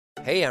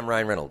Hey, I'm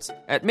Ryan Reynolds.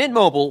 At Mint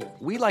Mobile,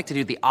 we like to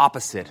do the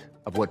opposite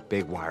of what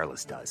Big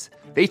Wireless does.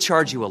 They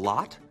charge you a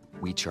lot,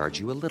 we charge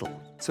you a little.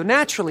 So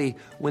naturally,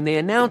 when they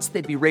announced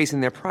they'd be raising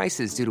their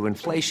prices due to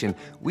inflation,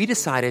 we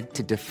decided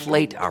to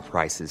deflate our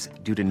prices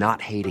due to not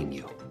hating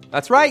you.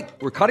 That's right.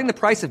 We're cutting the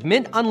price of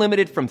Mint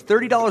Unlimited from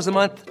 $30 a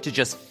month to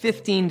just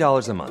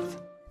 $15 a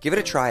month. Give it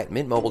a try at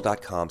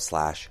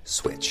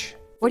mintmobile.com/switch.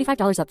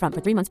 $45 up front for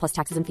 3 months plus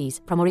taxes and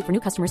fees. Promo rate for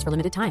new customers for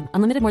limited time.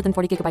 Unlimited more than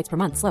 40 gigabytes per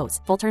month. Slows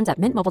full terms at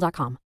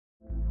mintmobile.com.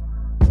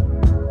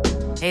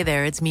 Hey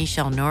there, it's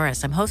Michelle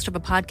Norris. I'm host of a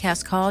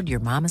podcast called Your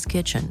Mama's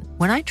Kitchen.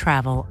 When I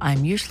travel,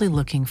 I'm usually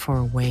looking for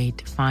a way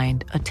to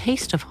find a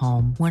taste of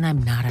home when I'm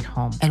not at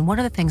home. And one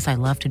of the things I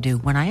love to do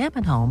when I am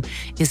at home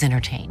is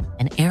entertain.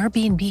 And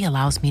Airbnb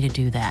allows me to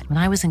do that. When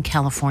I was in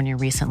California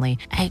recently,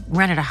 I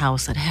rented a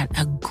house that had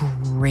a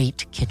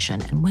great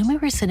kitchen. And when we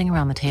were sitting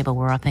around the table,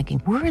 we're all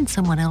thinking, we're in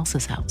someone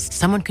else's house.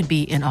 Someone could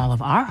be in all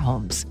of our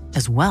homes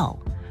as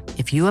well.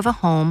 If you have a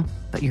home,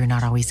 but you're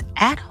not always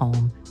at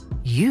home,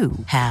 you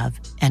have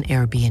an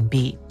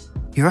Airbnb.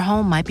 Your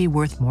home might be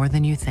worth more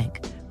than you think.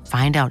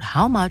 Find out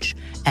how much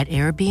at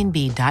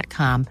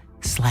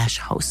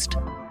airbnb.com/host.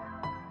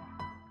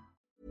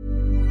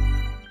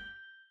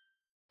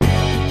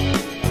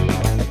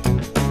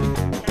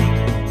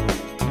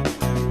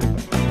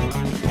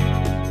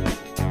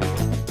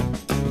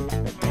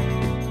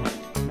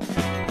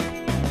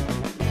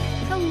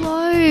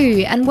 Hello,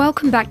 and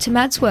welcome back to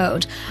Mads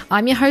World.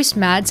 I'm your host,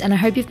 Mads, and I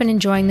hope you've been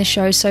enjoying the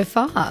show so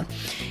far.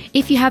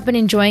 If you have been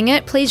enjoying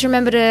it, please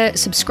remember to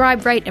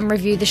subscribe, rate, and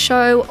review the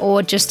show,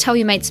 or just tell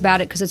your mates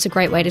about it because it's a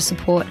great way to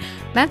support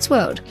Mads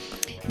World.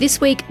 This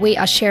week, we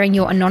are sharing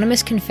your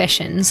anonymous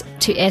confessions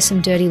to air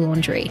some dirty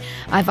laundry.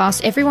 I've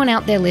asked everyone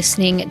out there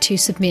listening to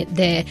submit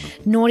their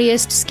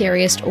naughtiest,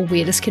 scariest, or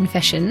weirdest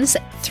confessions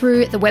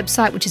through the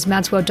website, which is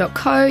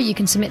madsworld.co. You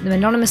can submit them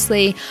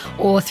anonymously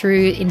or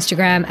through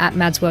Instagram at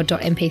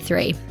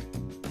madsworld.mp3.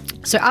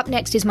 So up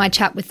next is my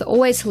chat with the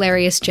always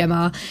hilarious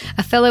Gemma,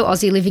 a fellow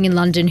Aussie living in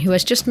London who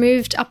has just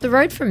moved up the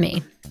road from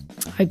me.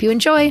 Hope you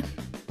enjoy.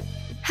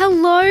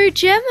 Hello,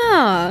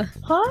 Gemma.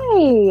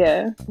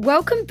 Hi.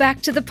 Welcome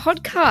back to the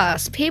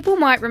podcast. People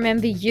might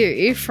remember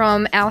you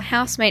from our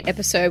housemate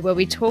episode where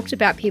we talked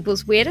about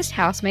people's weirdest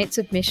housemate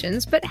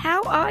submissions, but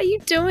how are you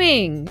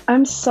doing?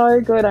 I'm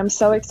so good. I'm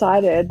so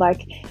excited.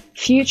 Like,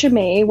 future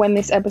me, when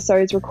this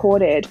episode's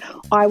recorded,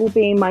 I will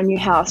be in my new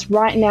house.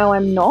 Right now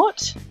I'm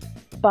not,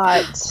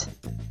 but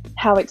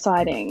how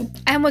exciting.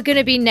 And we're going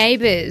to be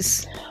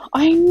neighbours.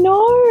 I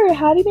know.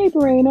 Howdy,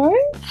 neighbourino.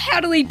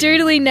 Howdily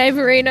doodly,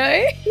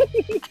 neighbourino.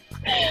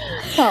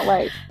 Can't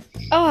wait.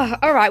 Oh,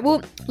 all right.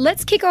 Well,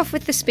 let's kick off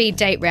with the speed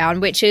date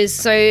round, which is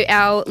so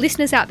our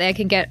listeners out there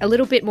can get a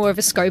little bit more of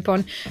a scope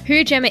on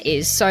who Gemma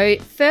is. So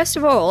first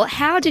of all,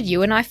 how did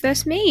you and I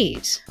first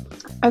meet?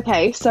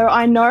 Okay, so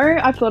I know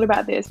I've thought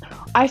about this.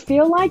 I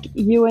feel like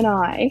you and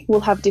I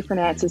will have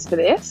different answers for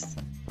this.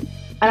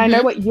 And I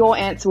know what your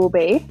answer will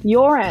be.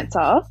 Your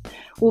answer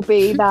will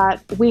be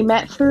that we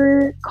met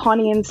through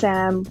Connie and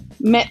Sam,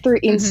 met through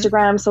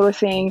Instagram sort of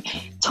thing,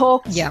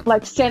 talked,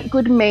 like sent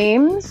good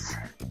memes.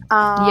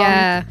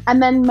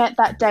 And then met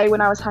that day when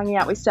I was hanging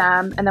out with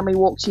Sam, and then we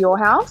walked to your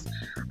house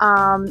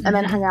and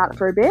then hung out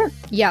for a bit.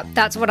 Yeah,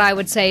 that's what I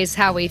would say is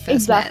how we first met.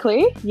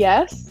 Exactly,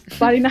 yes.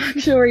 But in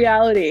actual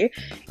reality,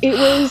 it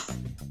was,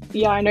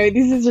 I know,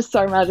 this is just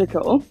so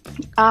magical.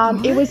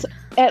 It was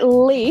at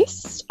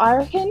least, I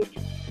reckon,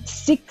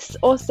 6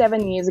 or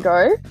 7 years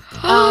ago.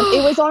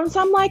 It was on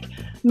some like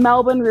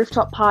Melbourne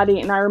rooftop party,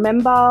 and I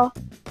remember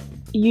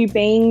you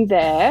being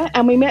there,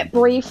 and we met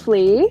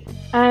briefly,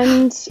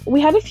 and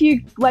we had a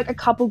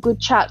couple good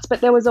chats,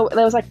 but there was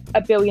like a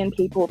billion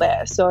people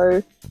there, so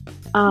you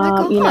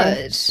know,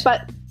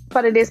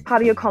 but it is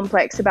part of your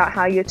complex about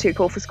how you're too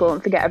cool for school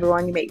and forget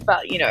everyone you meet.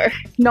 But, you know,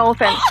 no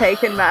offense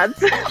taken,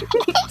 Mads.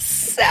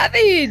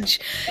 Savage.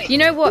 You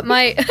know what?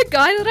 A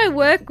guy that I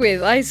work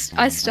with, I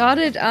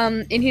started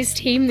in his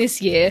team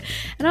this year,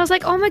 and I was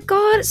like, oh my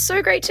God, it's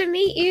so great to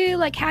meet you.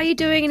 Like, how are you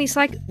doing? And he's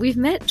like, we've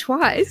met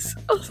twice.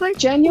 I was like,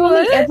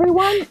 genuinely,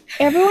 what?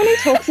 everyone who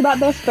talks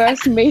about their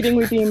first meeting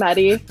with you,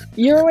 Maddie,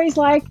 you're always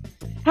like,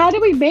 how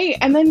did we meet?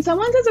 And then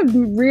someone says a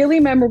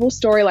really memorable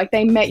story, like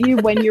they met you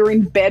when you were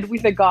in bed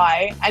with a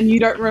guy and you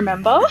don't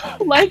remember.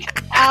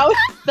 Like, how is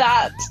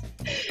that?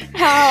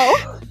 How?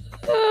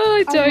 Oh,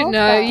 I don't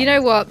know. That. You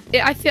know what?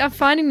 I'm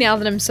finding now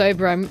that I'm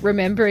sober, I'm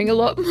remembering a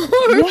lot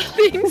more of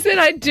things that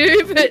I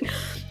do. But,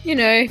 you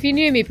know, if you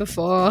knew me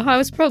before, I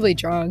was probably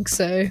drunk,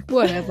 so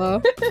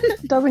whatever.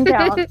 Doesn't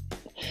count.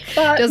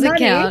 But doesn't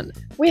count.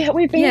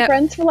 We've been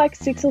friends for like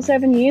 6 or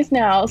 7 years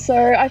now, so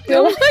I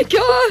feel like... Oh my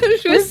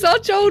gosh, we're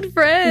such old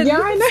friends. Yeah,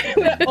 I know,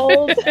 we're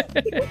old.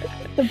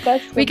 The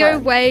best. We go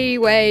way,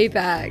 way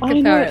back,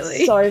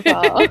 apparently. Know, so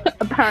far,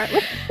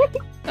 apparently.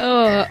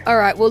 Oh, all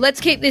right. Well,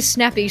 let's keep this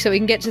snappy so we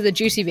can get to the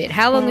juicy bit.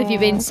 How long have you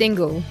been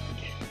single?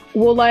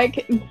 Well,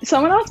 like,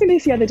 someone asked me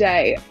this the other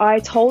day. I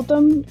told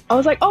them, I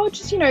was like,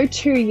 just,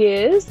 2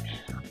 years.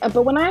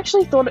 But when I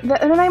actually thought, and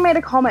then they made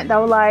a comment, they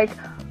were like,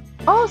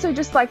 oh, so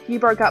just like you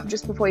broke up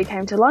just before you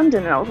came to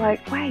London. And I was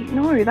like, wait,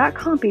 no, that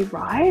can't be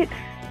right.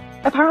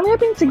 Apparently I've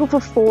been single for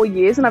 4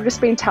 years and I've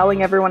just been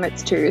telling everyone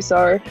it's 2.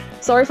 So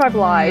sorry if I've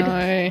lied.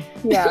 No.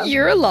 Yeah.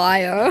 You're a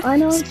liar. I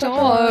know. I'm such a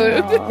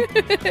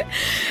liar.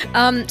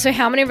 So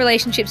how many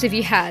relationships have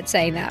you had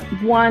saying that?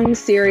 One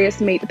serious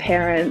meet the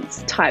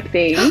parents type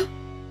thing.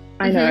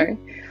 I know.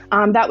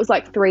 That was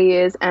like 3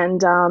 years,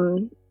 and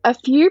a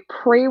few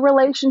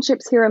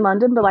pre-relationships here in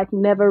London, but like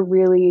never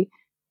really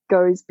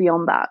goes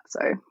beyond that. So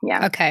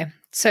yeah. Okay.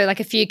 So like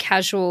a few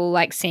casual,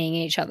 like seeing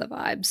each other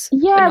vibes.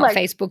 Yeah, but not like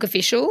Facebook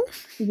official.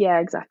 Yeah,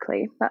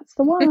 exactly. That's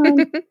the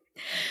one.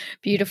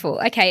 Beautiful.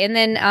 Okay. And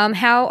then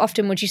how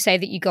often would you say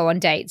that you go on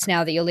dates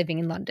now that you're living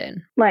in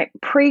London? Like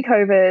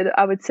pre-COVID,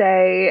 I would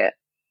say,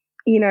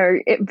 you know,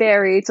 it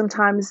varied.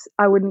 Sometimes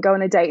I wouldn't go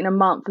on a date in a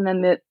month, and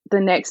then the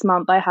next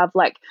month I have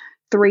like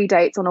 3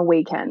 dates on a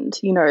weekend.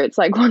 You know, it's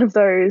like one of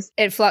those.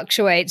 It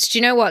fluctuates. Do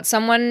you know what?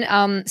 Someone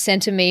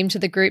sent a meme to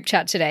the group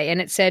chat today, and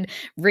it said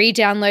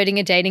re-downloading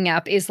a dating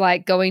app is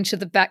like going to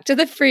the back to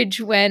the fridge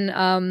when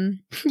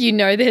you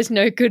know there's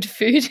no good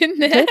food in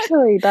there.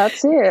 Literally,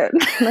 that's it.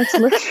 That's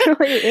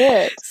literally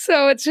it.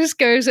 So it just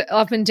goes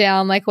up and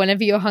down, like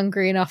whenever you're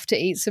hungry enough to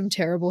eat some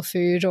terrible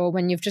food, or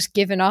when you've just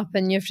given up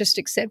and you've just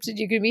accepted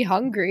you're going to be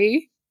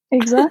hungry.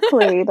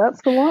 Exactly.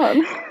 That's the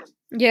one.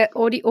 Yeah,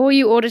 or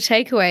you order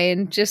takeaway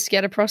and just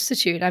get a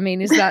prostitute. I mean,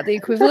 is that the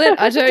equivalent?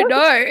 I don't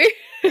know.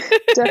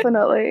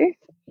 Definitely.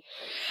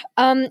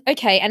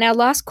 Okay, and our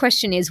last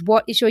question is,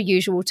 what is your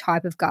usual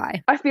type of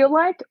guy? I feel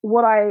like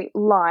what I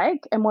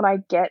like and what I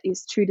get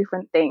is 2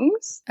 different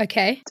things.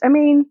 Okay. I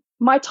mean,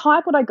 my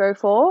type, what I go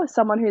for,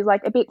 someone who's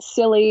like a bit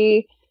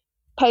silly,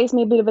 pays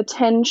me a bit of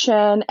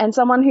attention, and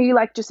someone who you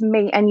like just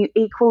meet and you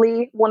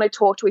equally want to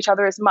talk to each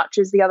other as much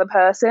as the other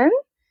person.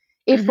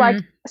 If like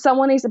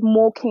someone is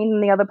more keen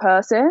than the other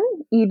person,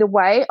 either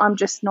way, I'm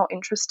just not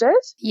interested.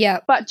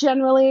 Yeah. But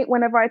generally,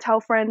 whenever I tell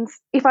friends,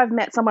 if I've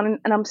met someone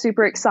and I'm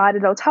super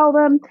excited, I'll tell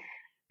them,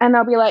 and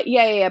they'll be like,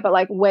 yeah, but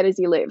like, where does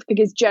he live?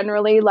 Because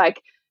generally,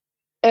 like,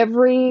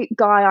 every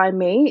guy I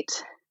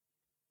meet,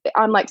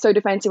 I'm like so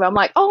defensive. I'm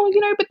like, oh, you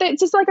know, but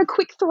it's just like a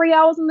quick 3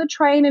 hours on the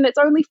train, and it's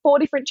only 4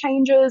 different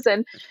changes,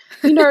 and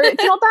you know,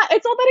 it's not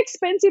that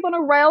expensive on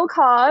a rail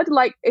card.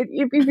 Like, if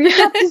you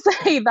have to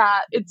say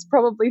that, it's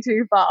probably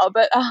too far.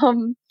 But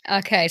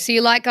okay, so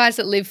you like guys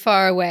that live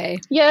far away?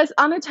 Yes,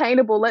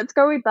 unattainable. Let's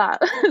go with that.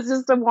 It's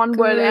just a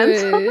one-word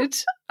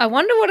answer. I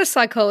wonder what a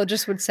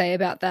psychologist would say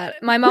about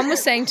that. My mum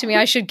was saying to me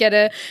I should get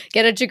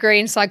a degree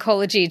in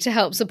psychology to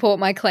help support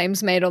my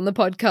claims made on the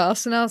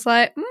podcast, and I was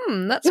like,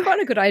 that's quite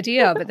a good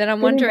idea. But then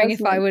I'm wondering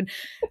if I would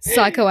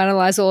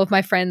psychoanalyze all of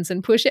my friends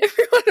and push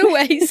everyone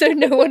away so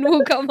no one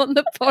will come on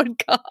the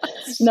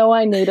podcast. No,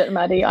 I need it,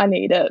 Maddie. I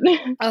need it.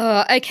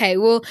 Okay,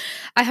 well,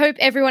 I hope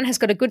everyone has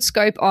got a good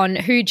scope on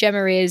who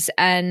Gemma is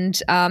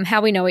and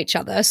how we know each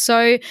other.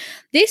 So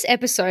this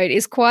episode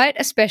is quite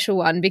a special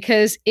one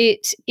because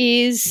it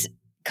is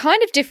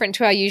kind of different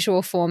to our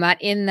usual format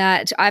in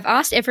that I've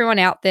asked everyone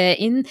out there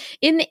in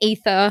the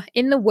ether,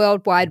 in the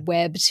World Wide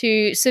Web,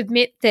 to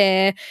submit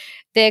their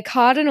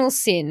cardinal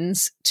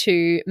sins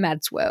to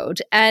Mad's World.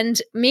 And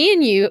me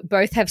and you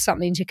both have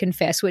something to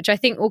confess, which I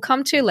think we'll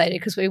come to later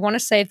because we want to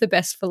save the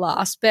best for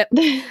last. But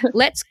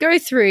let's go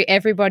through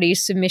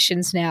everybody's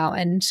submissions now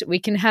and we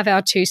can have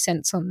our 2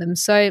 cents on them.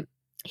 So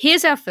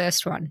here's our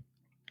first one.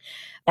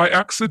 I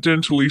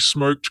accidentally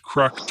smoked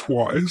crack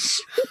twice.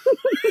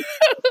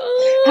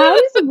 How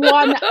does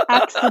one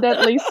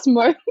accidentally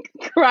smoke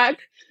crack?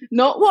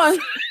 Not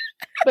once,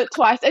 but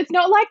twice. It's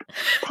not like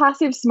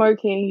passive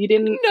smoking. You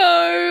didn't.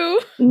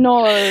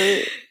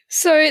 No.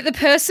 So the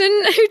person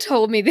who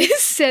told me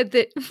this said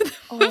that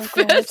the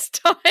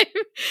first time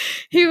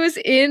he was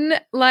in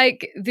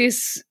like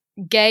this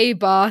gay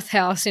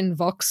bathhouse in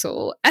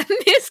Vauxhall, and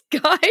this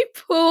guy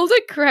pulled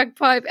a crack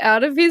pipe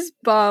out of his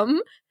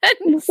bum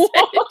and said,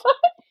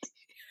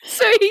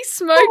 so he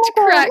smoked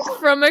crack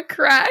from a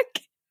crack.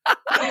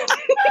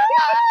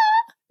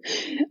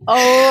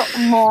 Oh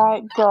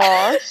my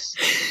gosh.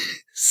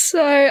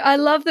 So I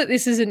love that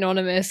this is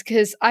anonymous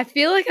because I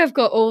feel like I've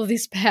got all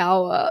this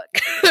power.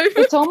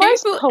 It's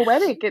almost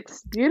poetic.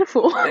 It's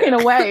beautiful in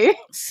a way.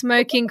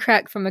 Smoking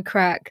crack from a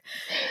crack.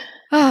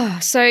 Oh,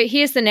 so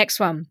here's the next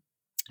one.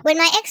 When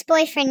my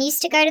ex-boyfriend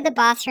used to go to the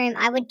bathroom,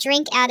 I would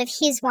drink out of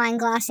his wine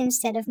glass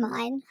instead of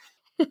mine.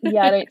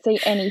 Yeah, I don't see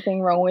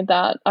anything wrong with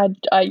that.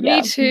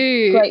 Me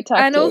too. Great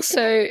tactic. And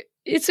also,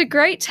 it's a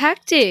great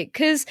tactic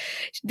because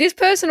this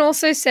person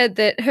also said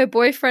that her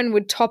boyfriend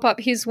would top up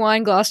his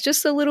wine glass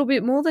just a little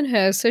bit more than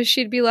her, so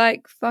she'd be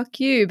like, fuck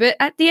you. But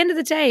at the end of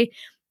the day,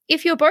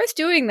 if you're both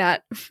doing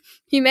that,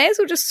 you may as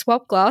well just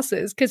swap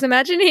glasses because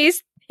imagine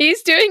he's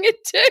doing it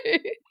too.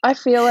 I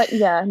feel like,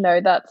 yeah,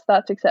 no,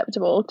 that's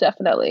acceptable,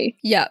 definitely.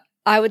 Yeah.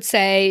 I would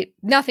say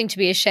nothing to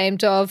be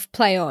ashamed of.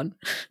 Play on.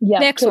 Yeah,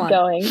 next keep one.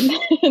 Going.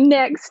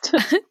 Next.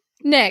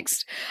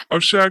 Next.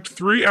 I've shagged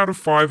 3 out of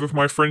 5 of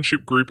my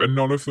friendship group and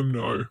none of them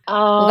know.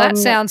 Well, that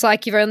sounds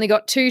like you've only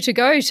got 2 to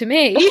go to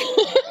me.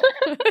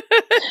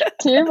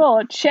 2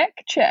 more. Check.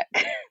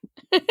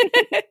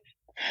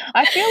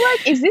 I feel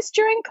like, is this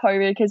during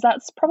COVID? Because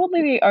that's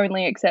probably the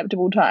only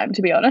acceptable time,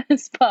 to be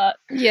honest. But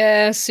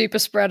yeah, super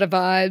spreader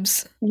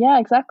vibes. yeah,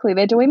 exactly.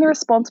 They're doing the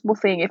responsible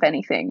thing, if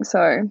anything.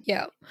 So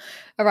Yeah.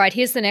 All right,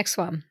 here's the next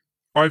one.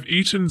 I've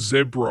eaten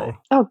zebra.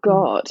 oh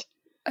god,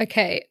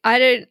 Okay,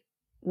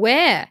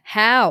 where?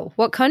 How?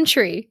 What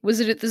country? Was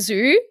it at the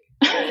zoo?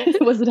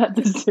 was it at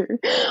the zoo?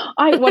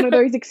 I had one of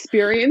those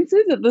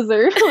experiences at the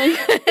zoo.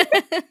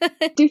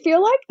 Like, do you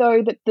feel like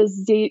though that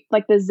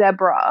the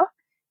zebra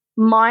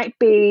might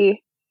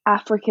be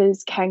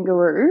Africa's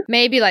kangaroo?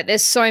 Maybe like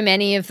there's so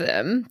many of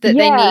them that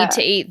they need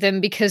to eat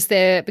them because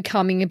they're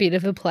becoming a bit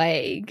of a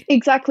plague.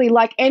 Exactly,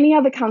 like any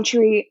other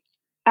country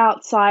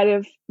outside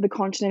of the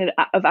continent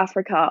of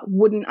Africa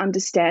wouldn't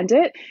understand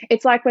it.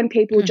 It's like when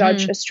people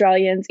judge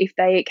Australians if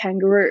they eat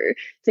kangaroo,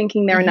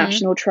 thinking they're a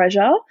national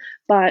treasure,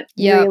 but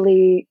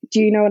really,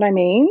 do you know what I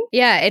mean?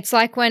 Yeah, it's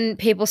like when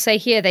people say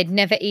here they'd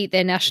never eat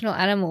their national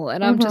animal,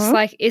 and I'm just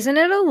like, isn't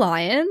it a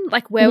lion?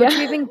 Like, where would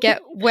you even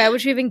get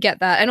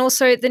that? And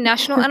also, the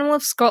national animal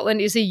of Scotland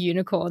is a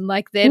unicorn.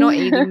 Like, they're not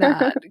eating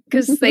that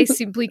because they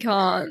simply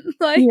can't.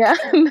 Like, yeah,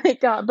 they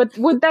can't. But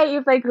would they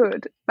if they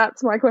could?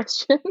 That's my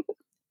question.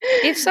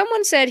 If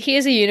someone said,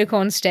 here's a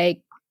unicorn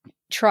steak,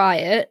 try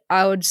it,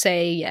 I would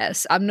say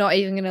yes. I'm not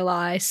even going to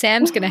lie.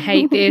 Sam's going to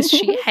hate this.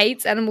 She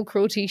hates animal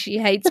cruelty. She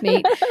hates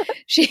meat.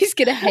 She's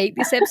going to hate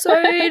this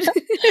episode.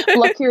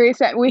 Lucky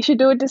we should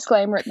do a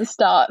disclaimer at the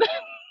start.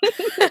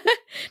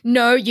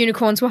 No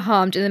unicorns were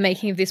harmed in the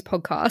making of this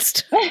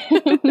podcast.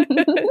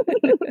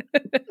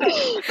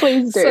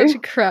 Please do. Such a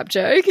crap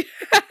joke.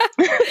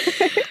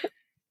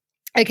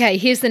 Okay,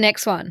 here's the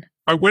next one.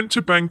 I went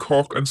to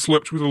Bangkok and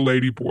slept with a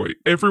ladyboy.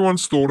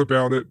 Everyone's thought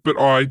about it, but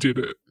I did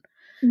it.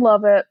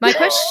 Love it. My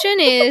question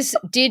is,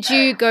 did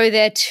you go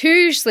there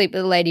to sleep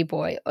with a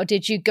ladyboy, or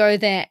did you go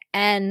there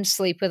and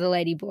sleep with a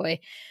ladyboy?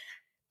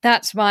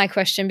 That's my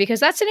question, because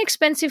that's an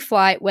expensive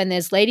flight when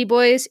there's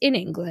ladyboys in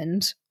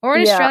England or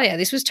in Australia.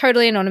 This was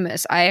totally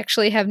anonymous. I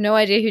actually have no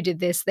idea who did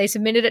this. They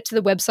submitted it to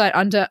the website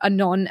under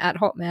anon at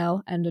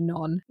Hotmail and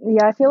anon.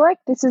 Yeah, I feel like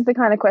this is the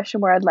kind of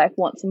question where I'd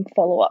want some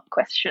follow-up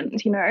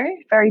questions,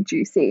 very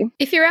juicy.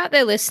 If you're out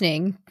there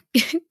listening,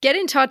 get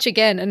in touch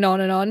again,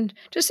 anon.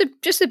 Just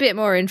a bit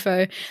more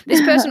info. This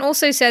person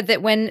also said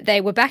that when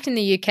they were back in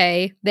the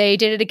UK, they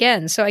did it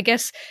again. So I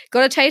guess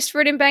got a taste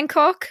for it in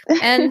Bangkok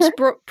and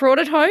brought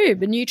it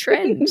home, a new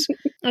trend.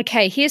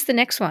 Okay, here's the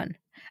next one.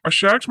 I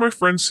shagged my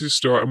friend's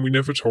sister and we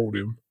never told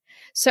him.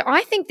 So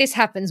I think this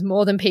happens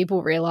more than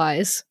people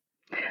realise.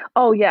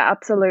 Oh, yeah,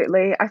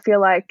 absolutely. I feel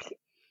like,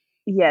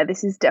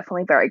 this is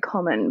definitely very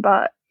common,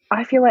 but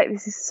I feel like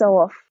this is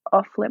so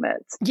off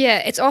limits. Yeah,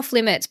 it's off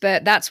limits,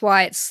 but that's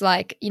why it's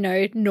like,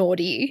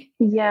 naughty.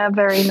 Yeah,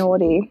 very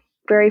naughty.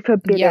 Very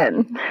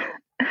forbidden.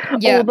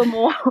 Yeah.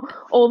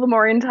 All the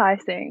more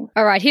enticing.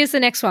 All right, here's the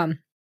next one.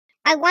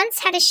 I once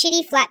had a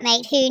shitty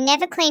flatmate who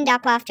never cleaned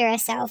up after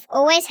herself,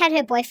 always had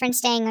her boyfriend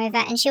staying over,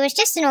 and she was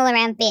just an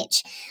all-around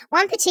bitch.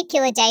 One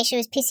particular day she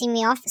was pissing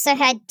me off, so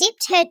I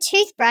dipped her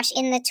toothbrush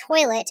in the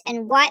toilet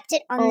and wiped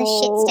it on the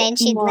shit stain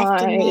she'd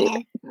left in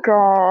there.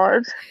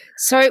 God.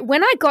 So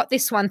when I got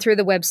this one through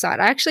the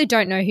website, I actually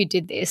don't know who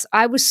did this.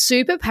 I was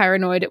super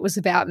paranoid it was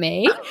about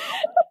me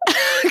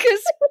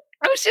because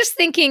I was just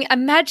thinking,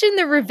 imagine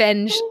the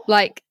revenge,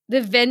 the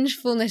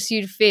vengefulness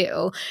you'd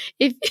feel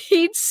if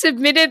he'd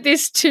submitted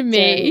this to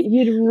me.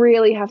 You'd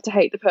really have to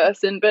hate the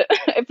person, but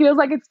it feels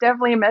like it's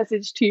definitely a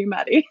message to you,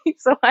 Maddie.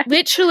 So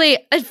literally,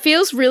 it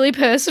feels really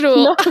personal.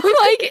 No.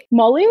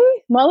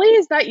 Molly,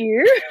 is that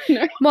you?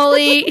 No.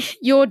 Molly,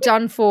 you're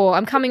done for.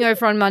 I'm coming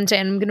over on Monday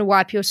and I'm going to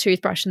wipe your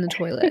toothbrush in the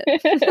toilet.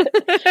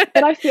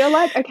 But I feel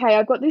like, okay,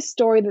 I've got this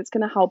story that's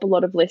going to help a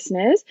lot of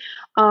listeners.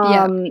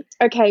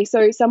 Okay,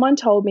 so someone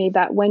told me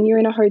that when you're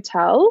in a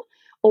hotel,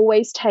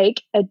 always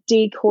take a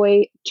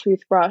decoy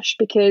toothbrush,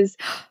 because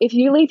if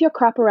you leave your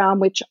crap around,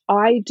 which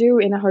I do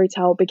in a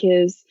hotel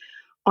because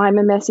I'm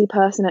a messy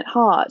person at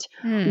heart,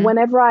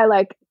 whenever I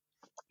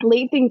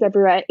leave things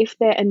everywhere, if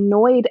they're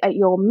annoyed at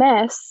your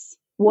mess,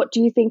 what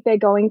do you think they're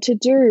going to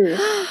do?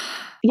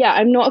 Yeah,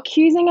 I'm not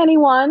accusing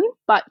anyone,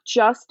 but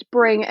just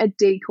bring a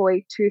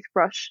decoy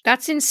toothbrush.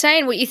 That's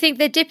insane. What, you think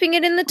they're dipping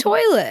it in the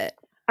toilet?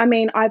 I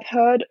mean, I've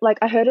heard,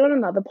 I heard it on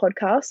another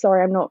podcast.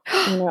 Sorry, I'm not,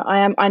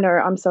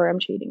 I'm sorry, I'm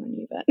cheating on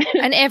you, but.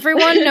 And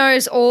everyone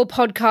knows all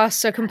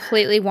podcasts are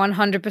completely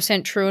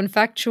 100% true and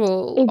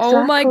factual. Exactly.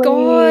 Oh my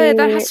God,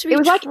 that has to be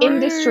true. It was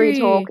industry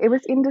talk. It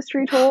was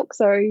industry talk.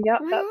 So,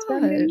 that's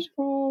where it is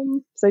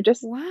from. So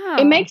just,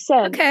 it makes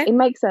sense. Okay. It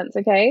makes sense,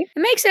 okay? It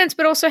makes sense,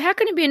 but also how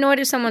can you be annoyed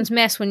at someone's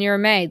mess when you're a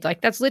maid?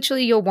 That's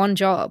literally your one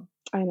job.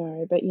 I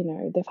know, but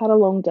they've had a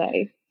long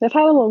day.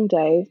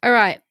 All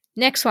right.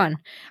 Next one.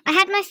 I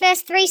had my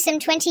first threesome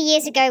 20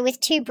 years ago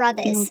with two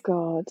brothers.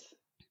 Oh,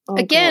 God.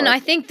 Again, I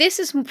think this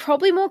is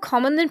probably more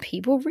common than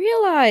people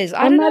realise.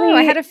 I don't know.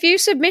 I had a few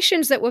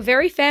submissions that were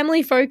very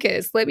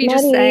family-focused, let me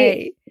just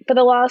say. For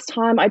the last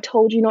time, I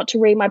told you not to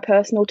read my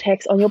personal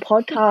text on your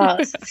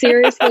podcast.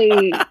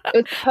 Seriously. It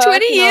was personal.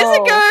 20 years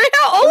ago?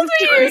 How old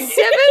are you?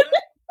 7?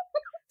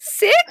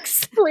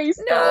 6? Please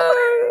stop. No.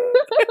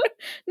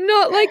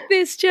 Not like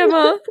this,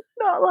 Gemma.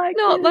 Not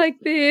like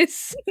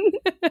this.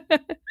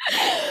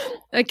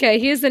 Okay,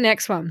 here's the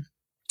next one.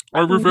 I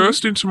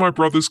reversed into my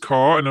brother's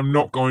car and I'm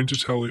not going to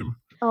tell him.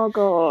 Oh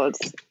God.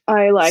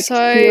 I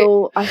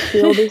feel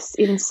this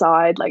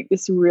inside, like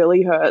this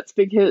really hurts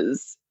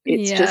because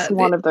it's just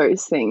one of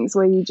those things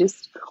where you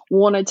just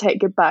want to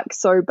take it back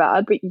so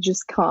bad, but you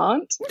just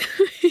can't.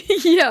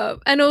 Yeah.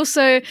 And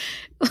also,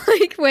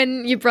 like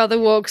when your brother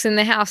walks in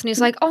the house and he's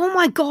like, oh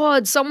my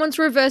God, someone's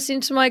reversed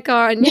into my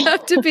car. And you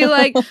have to be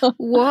like,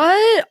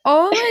 what?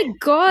 Oh my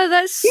God,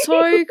 that's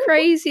so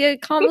crazy. I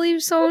can't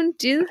believe someone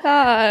did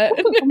that.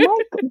 I'm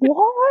like,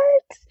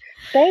 what?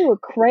 They were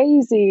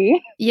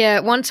crazy.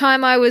 Yeah, one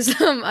time I was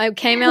I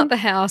came out the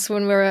house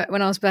when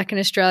I was back in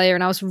Australia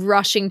and I was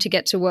rushing to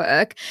get to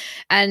work,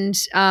 and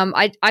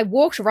I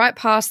walked right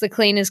past the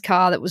cleaner's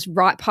car that was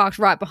parked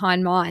right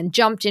behind mine,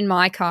 jumped in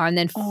my car and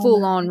then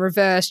full on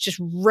reverse, just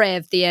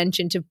revved the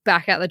engine to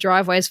back out the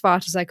driveway as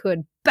fast as I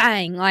could.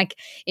 Bang, like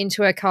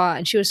into her car,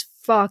 and she was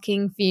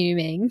fucking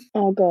fuming.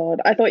 Oh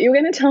God, I thought you were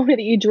going to tell me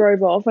that you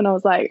drove off, and I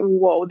was like,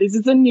 whoa, this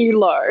is a new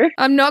low.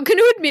 I'm not going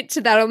to admit to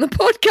that on the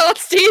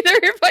podcast either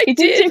if I did.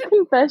 Is it your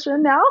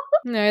confession now?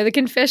 No, the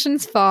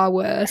confession's far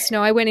worse.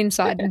 No, I went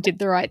inside and did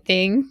the right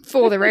thing,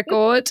 for the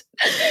record.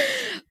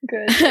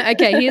 Good.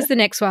 Okay, here's the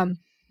next one.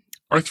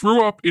 I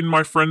threw up in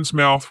my friend's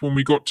mouth when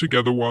we got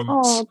together once.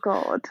 Oh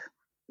God.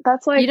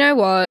 That's like... You know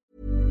what?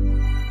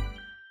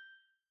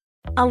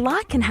 A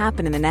lot can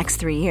happen in the next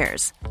 3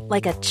 years.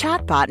 Like a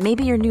chatbot may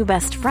be your new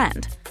best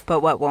friend. But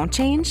what won't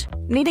change?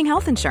 Needing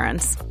health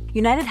insurance.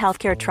 United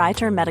Healthcare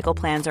Tri-Term Medical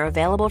Plans are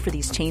available for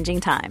these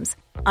changing times.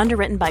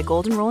 Underwritten by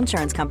Golden Rule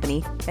Insurance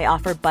Company, they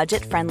offer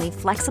budget-friendly,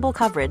 flexible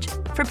coverage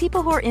for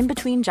people who are in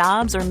between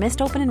jobs or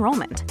missed open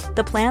enrollment.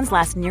 The plans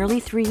last nearly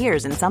 3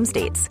 years in some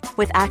states,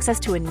 with access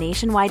to a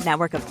nationwide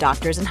network of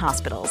doctors and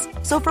hospitals.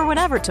 So for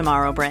whatever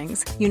tomorrow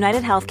brings,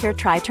 United Healthcare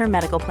Tri-Term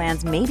Medical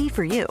Plans may be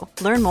for you.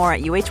 Learn more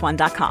at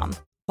uh1.com.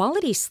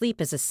 Quality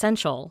sleep is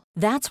essential.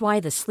 That's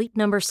why the Sleep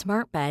Number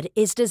Smart Bed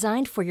is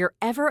designed for your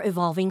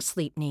ever-evolving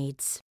sleep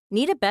needs.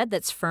 Need a bed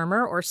that's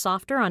firmer or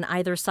softer on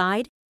either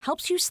side?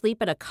 Helps you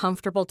sleep at a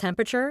comfortable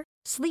temperature?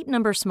 Sleep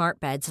Number Smart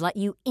Beds let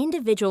you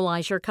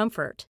individualize your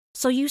comfort,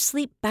 so you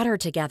sleep better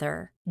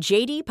together.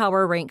 J.D.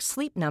 Power ranks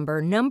Sleep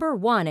Number number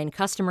 1 in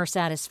customer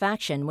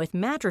satisfaction with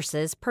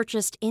mattresses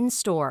purchased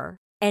in-store.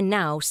 And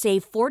now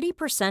save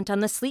 40% on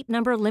the Sleep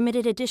Number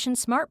Limited Edition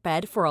Smart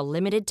Bed for a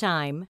limited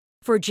time.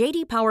 For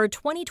J.D. Power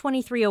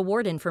 2023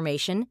 award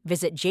information,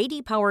 visit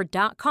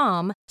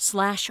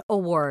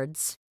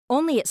jdpower.com/awards.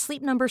 Only at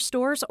Sleep Number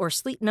stores or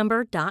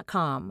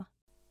sleepnumber.com.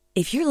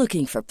 If you're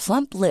looking for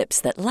plump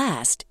lips that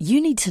last, you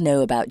need to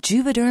know about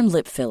Juvederm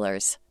lip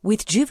fillers.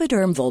 With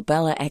Juvederm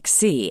Volbella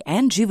XC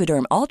and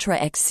Juvederm Ultra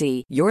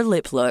XC, your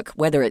lip look,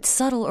 whether it's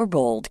subtle or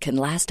bold, can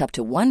last up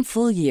to 1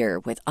 full year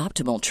with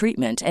optimal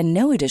treatment and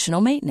no additional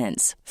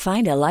maintenance.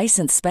 Find a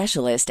licensed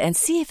specialist and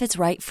see if it's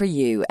right for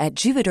you at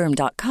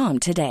Juvederm.com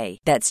today.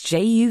 That's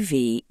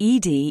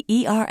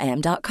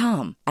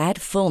JUVEDERM.com.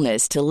 Add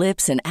fullness to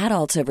lips in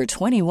adults over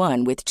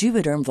 21 with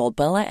Juvederm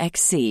Volbella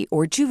XC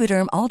or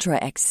Juvederm Ultra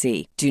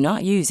XC. Do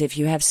not use if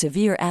you have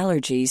severe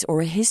allergies or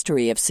a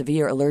history of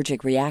severe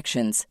allergic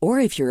reactions, or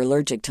if you're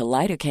allergic to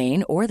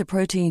lidocaine or the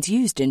proteins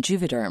used in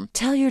Juvederm.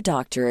 Tell your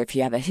doctor if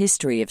you have a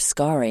history of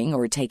scarring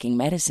or taking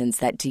medicines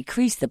that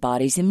decrease the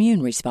body's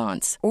immune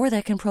response or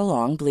that can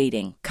prolong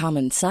bleeding.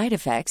 Common side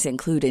effects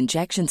include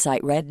injection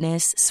site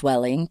redness,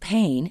 swelling,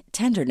 pain,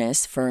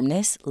 tenderness,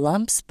 firmness,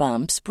 lumps,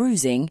 bumps,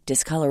 bruising,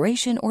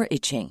 discoloration, or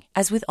itching.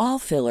 As with all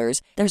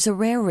fillers, there's a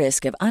rare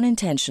risk of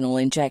unintentional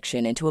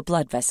injection into a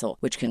blood vessel,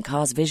 which can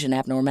cause vision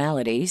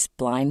abnormalities,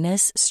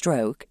 blindness,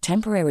 stroke,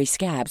 temporary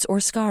scabs,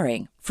 or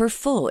scarring. For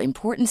full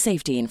important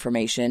safety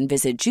information,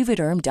 visit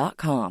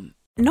Juvederm.com.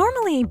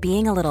 Normally,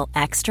 being a little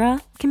extra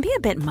can be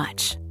a bit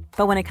much.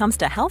 But when it comes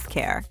to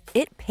healthcare,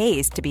 it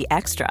pays to be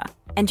extra.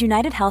 And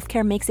United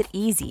Healthcare makes it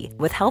easy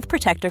with Health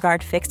Protector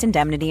Guard fixed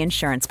indemnity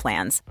insurance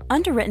plans.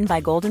 Underwritten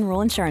by Golden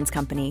Rule Insurance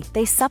Company,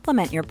 they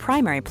supplement your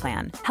primary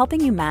plan, helping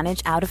you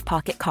manage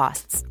out-of-pocket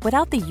costs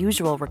without the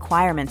usual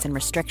requirements and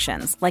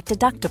restrictions like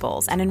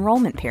deductibles and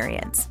enrollment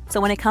periods. So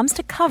when it comes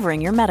to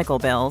covering your medical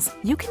bills,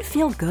 you can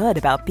feel good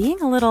about being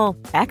a little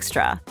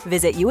extra.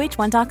 Visit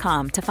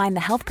uh1.com to find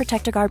the Health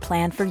Protector Guard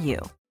plan for you.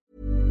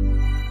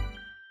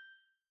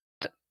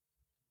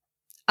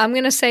 I'm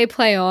going to say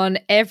play on.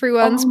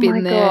 Everyone's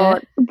been there.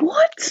 God.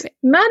 What?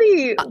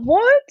 Maddie,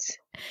 what?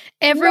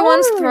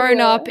 Everyone's No.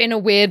 thrown up in a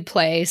weird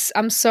place.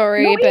 I'm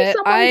sorry, Not in but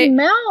someone's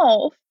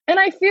mouth. And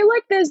I feel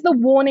like there's the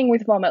warning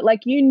with vomit.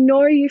 Like, you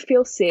know you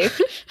feel sick.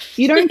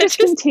 You don't just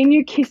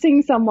continue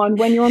kissing someone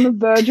when you're on the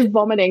verge of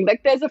vomiting.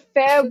 Like, there's a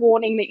fair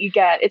warning that you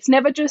get. It's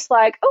never just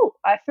like, oh,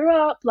 I threw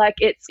up. Like,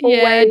 it's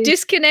always...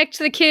 disconnect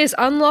the kiss.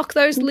 Unlock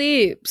those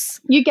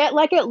lips. You get,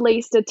 like, at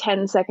least a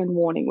 10-second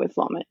warning with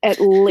vomit. At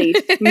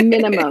least.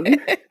 Minimum.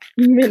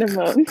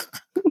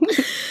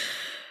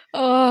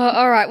 Oh,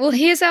 all right. Well,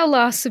 here's our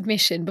last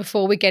submission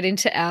before we get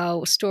into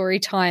our story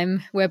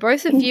time, where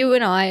both of you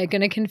and I are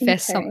going to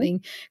confess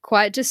something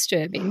quite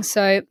disturbing.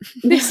 So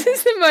this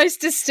is the most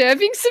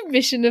disturbing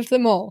submission of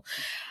them all.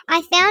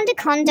 I found a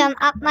condom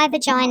up my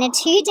vagina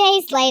 2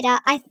 days later.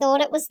 I thought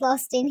it was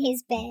lost in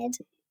his bed.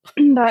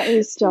 That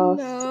is just,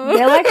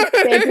 they're like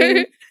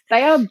begging.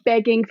 They are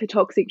begging for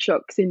toxic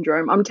shock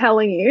syndrome. I'm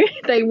telling you,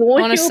 they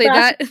warn Honestly, you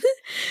about.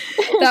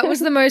 that was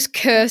the most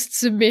cursed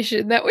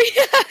submission that we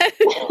had.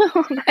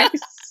 Oh,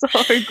 that's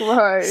so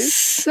gross.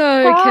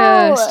 So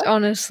cursed,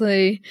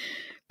 honestly.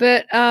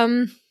 But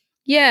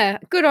yeah,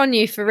 good on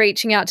you for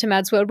reaching out to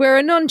Mads World. We're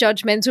a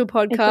non-judgmental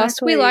podcast.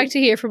 Exactly. We like to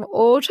hear from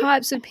all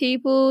types of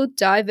people,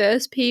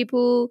 diverse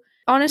people.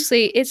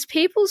 Honestly, it's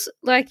people's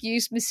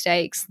used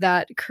mistakes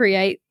that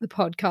create the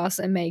podcast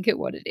and make it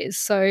what it is.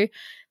 So,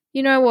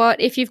 you know what?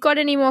 If you've got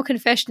any more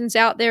confessions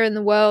out there in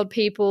the world,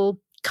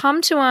 people,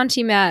 come to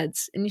Auntie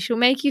Mads and she'll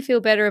make you feel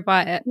better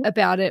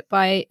about it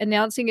by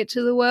announcing it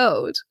to the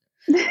world.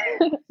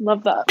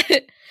 Love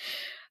that.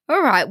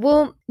 All right.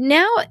 Well,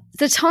 now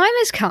the time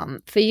has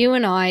come for you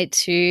and I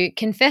to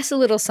confess a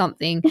little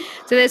something.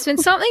 So there's been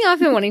something I've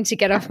been wanting to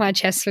get off my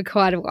chest for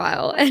quite a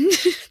while. And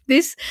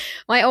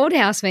my old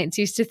housemates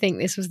used to think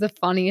this was the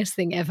funniest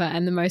thing ever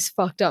and the most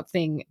fucked up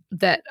thing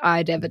that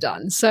I'd ever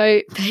done. So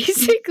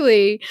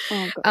basically,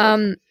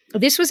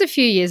 this was a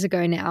few years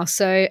ago now.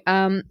 So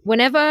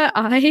whenever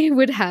I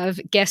would have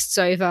guests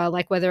over,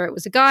 like whether it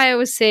was a guy I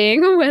was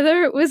seeing or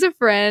whether it was a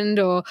friend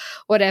or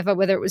whatever,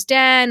 whether it was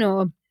Dan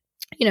or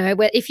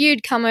if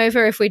you'd come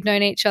over, if we'd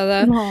known each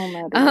other,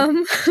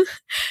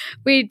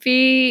 we'd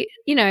be,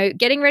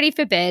 getting ready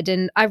for bed.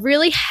 And I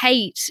really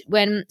hate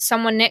when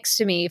someone next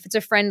to me, if it's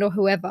a friend or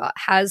whoever,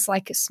 has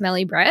like a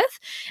smelly breath.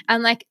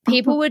 And like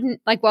people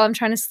wouldn't, like while I'm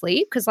trying to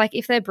sleep, because like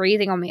if they're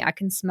breathing on me, I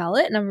can smell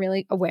it and I'm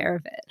really aware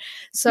of it.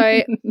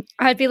 So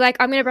I'd be like,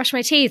 I'm going to brush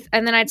my teeth.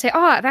 And then I'd say,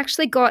 oh, I've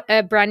actually got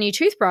a brand new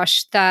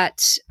toothbrush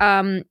that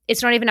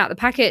it's not even out the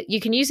packet.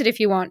 You can use it if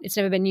you want. It's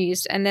never been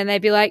used. And then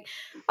they'd be like,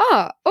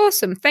 oh,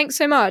 awesome. Thanks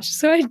so much.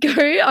 So I'd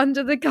go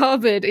under the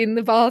cupboard in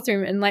the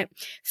bathroom and like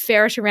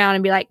ferret around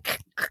and be like,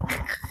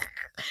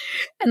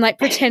 and like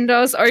pretend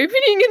I was opening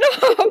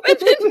it up and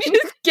then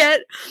just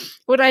get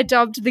what I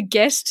dubbed the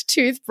guest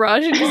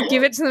toothbrush and just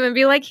give it to them and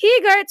be like, here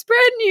you go, it's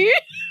brand new.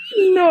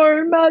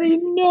 No, Maddie,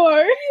 no. Yeah,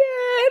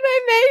 and I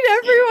made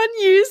everyone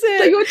use it.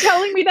 So you're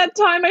telling me that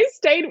time I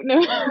stayed? No.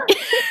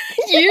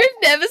 You've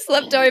never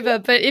slept over,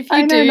 but if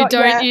you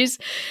don't use.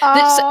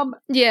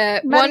 Yeah,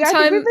 Maddie, one I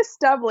time think we've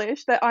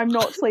established that I'm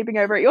not sleeping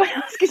over at your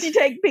house because you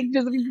take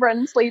pictures of your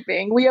friends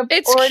sleeping. We have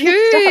It's already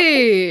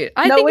cute.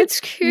 I think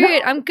it's cute. No.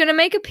 I'm gonna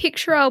make a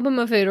picture album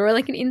of it or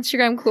like an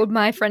Instagram called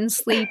My Friend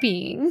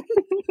Sleeping.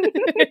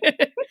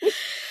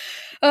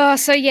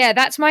 So yeah,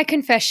 that's my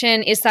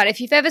confession, is that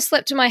if you've ever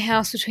slept in my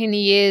house between the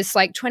years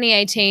like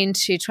 2018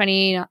 to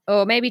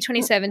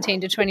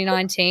 2017 to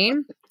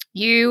 2019,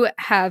 you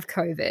have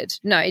COVID.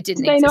 No, it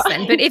didn't exist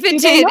then. But if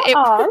it did,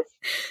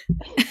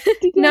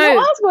 Did you not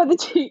ask why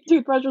the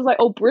toothbrush was like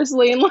all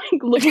bristly and like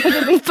looked like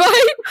a big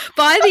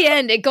by the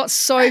end, it got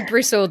so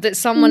bristled that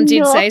someone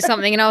did say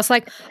something, and I was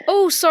like,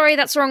 "Oh, sorry,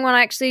 that's the wrong one.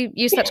 I actually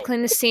used that to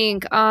clean the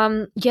sink.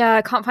 Yeah,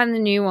 I can't find the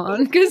new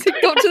one," because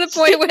it got to the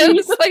point where it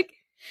was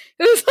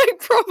like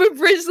proper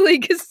bristly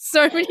because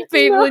so many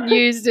people had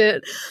used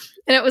it.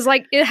 And it was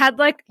like, it had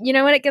like,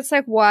 when it gets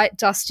like white,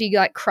 dusty,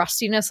 like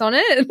crustiness on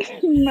it.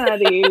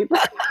 Maddie.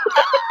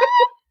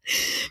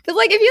 But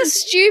like, if you're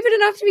stupid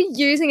enough to be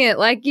using it,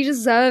 like, you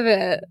deserve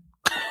it.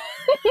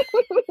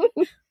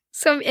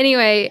 So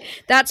anyway,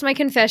 that's my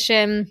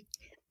confession.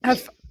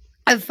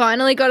 I've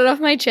finally got it off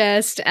my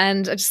chest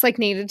and I just like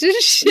needed to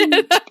share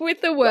that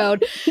with the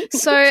world.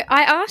 So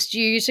I asked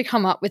you to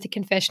come up with a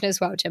confession as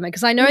well, Gemma,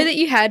 because I know that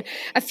you had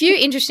a few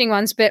interesting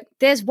ones, but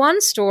there's one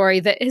story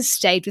that has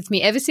stayed with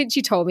me ever since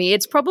you told me.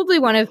 It's probably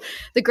one of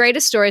the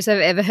greatest stories I've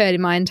ever heard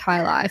in my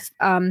entire life,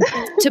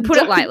 to put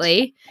it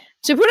lightly.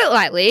 So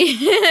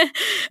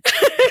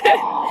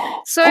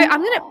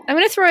I'm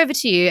gonna throw over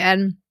to you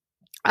and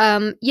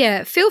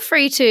feel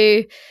free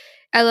to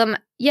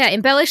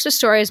embellish the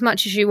story as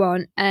much as you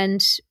want,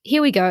 and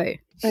here we go.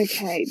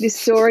 Okay, this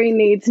story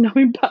needs no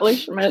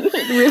embellishment.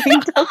 It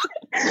really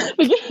doesn't,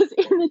 because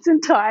in its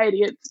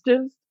entirety, it's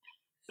just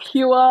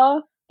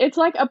pure. It's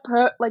like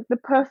the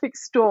perfect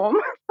storm,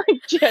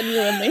 like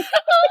genuinely.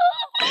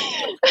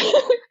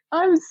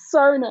 I'm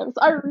so nervous.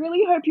 I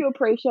really hope you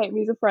appreciate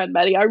me as a friend,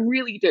 Maddie. I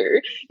really do.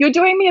 You're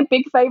doing me a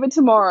big favor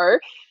tomorrow,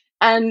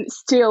 and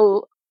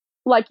still,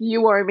 like,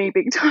 you owe me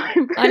big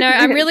time. I know.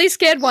 I'm really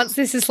scared once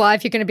this is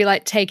live, you're going to be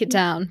like, take it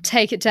down.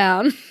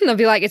 And I'll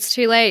be like, it's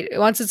too late.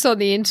 Once it's on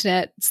the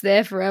internet, it's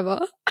there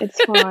forever.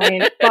 It's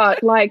fine.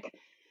 But, like,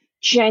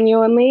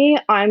 genuinely,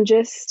 I'm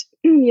just,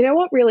 you know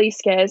what really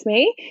scares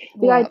me?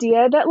 The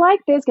idea that, like,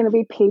 there's going to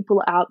be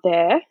people out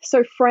there,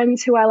 so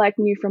friends who I, like,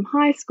 knew from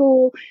high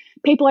school,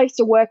 people I used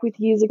to work with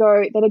years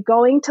ago, that are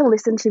going to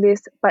listen to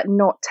this but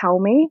not tell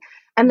me.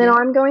 And then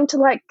I'm going to,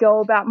 like,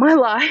 go about my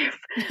life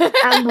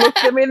and look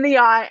them in the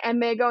eye,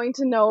 and they're going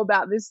to know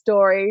about this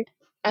story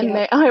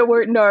and I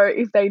won't know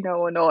if they know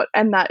or not,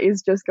 and that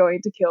is just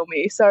going to kill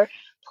me. So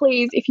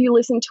please, if you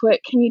listen to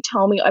it, can you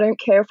tell me? I don't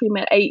care if we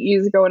met 8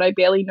 years ago and I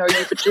barely know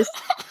you, but just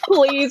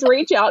please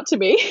reach out to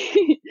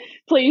me.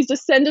 Please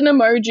just send an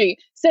emoji.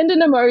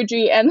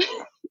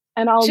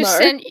 And I'll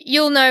know.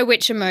 You'll know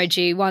which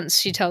emoji once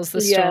she tells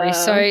the story.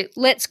 So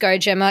let's go,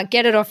 Gemma.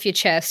 Get it off your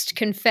chest.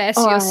 Confess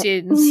your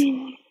sins.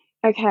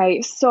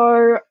 Okay,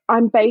 so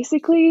I'm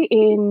basically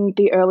in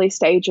the early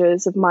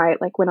stages of my,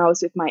 like, when I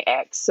was with my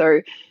ex.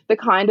 So the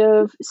kind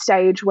of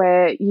stage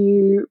where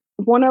you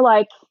want to,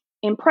 like,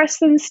 impress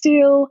them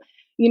still.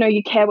 You know,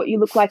 you care what you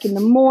look like in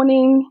the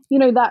morning. You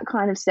know, that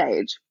kind of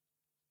stage.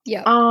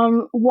 Yeah.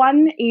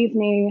 One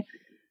evening,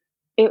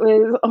 it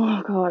was,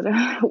 oh God,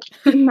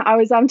 I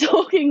was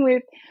talking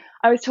with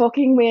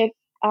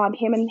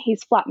him and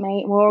his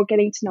flatmate, and we were all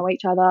getting to know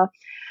each other.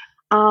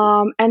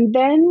 And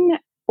then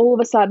all of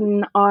a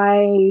sudden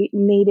I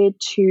needed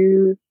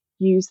to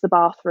use the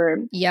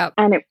bathroom. Yep.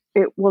 And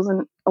it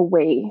wasn't a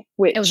wee,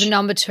 which... It was a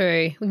number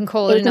 2. We can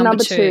call it a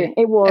number 2.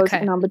 It was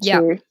a number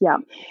 2, yeah.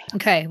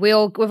 Okay, we've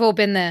all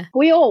been there.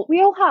 We all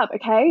have,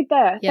 okay?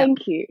 There,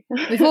 thank you.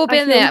 We've all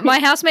been there. My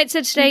housemate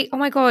said today, oh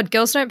my God,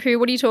 girls don't poo,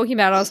 what are you talking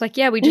about? I was like,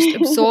 yeah, we just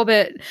absorb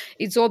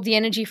the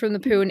energy from the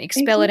poo and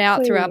expel it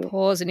out through our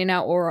pores and in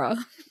our aura.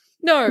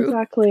 No.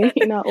 Exactly,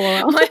 in our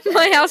aura.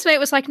 my housemate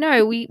was like,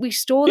 no, we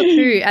store the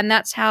poo and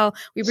that's how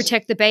we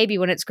protect the baby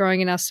when it's growing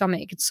in our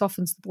stomach. It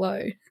softens the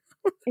blow.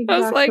 Exactly. I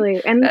was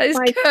like, and that is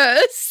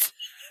cursed.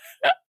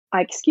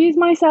 I excuse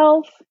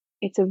myself.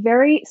 It's a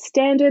very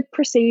standard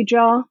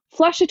procedure.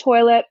 Flush the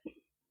toilet,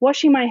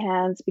 washing my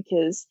hands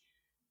because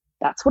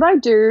that's what I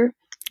do.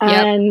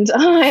 Yep. And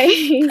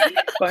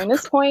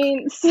bonus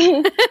points.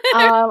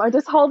 I'm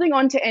just holding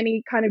on to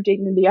any kind of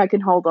dignity I can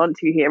hold on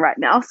to here right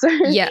now. So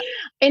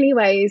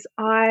anyways,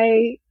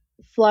 I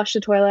flush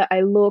the toilet,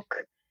 I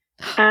look,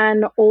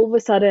 and all of a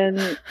sudden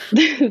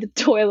the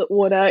toilet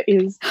water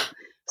is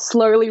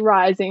slowly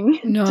rising.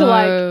 No. To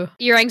like,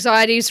 your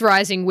anxiety is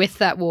rising with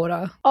that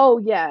water. Oh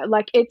yeah,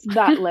 like it's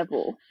that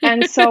level.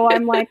 And so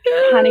I'm like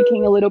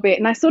panicking a little bit,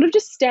 and I sort of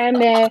just stand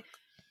there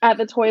at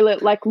the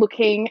toilet, like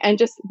looking and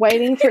just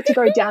waiting for it to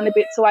go down a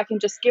bit so I can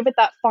just give it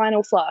that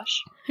final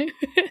flush.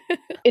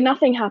 And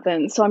nothing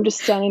happens. So I'm just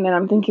standing there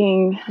and I'm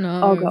thinking,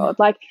 oh God,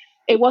 like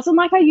it wasn't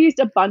like I used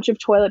a bunch of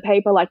toilet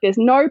paper. Like there's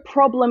no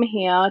problem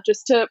here,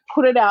 just to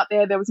put it out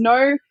there. There was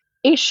no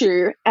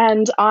issue.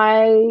 And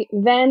I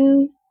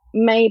then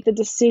made the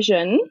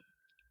decision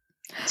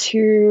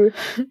to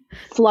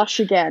flush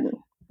again.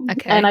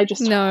 Okay. And I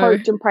just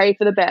hoped and prayed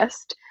for the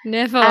best.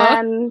 Never.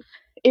 And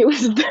it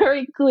was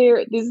very clear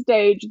at this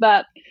stage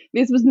that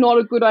this was not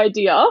a good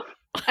idea,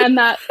 and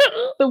that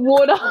the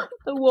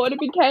water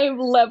became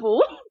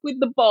level with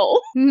the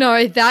bowl.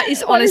 No, that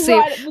is honestly,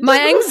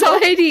 my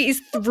anxiety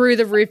is through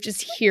the roof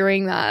just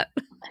hearing that.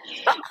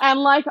 And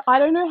like, I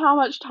don't know how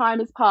much time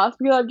has passed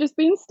because I've just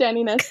been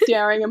standing there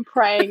staring and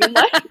praying and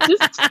like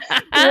just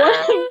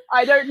worrying.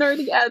 I don't know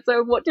the answer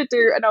of what to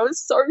do, and I was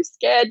so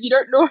scared. You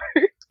don't know.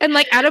 And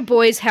like at a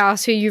boy's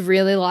house who you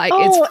really like,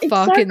 it's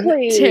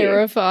fucking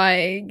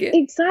terrifying.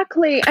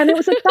 Exactly. And it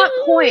was at that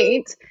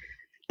point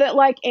that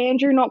like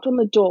Andrew knocked on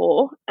the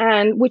door,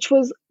 and which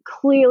was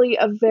clearly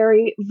a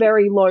very,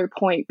 very low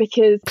point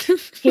because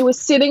he was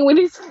sitting with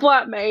his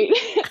flatmate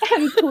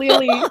and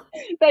clearly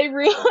they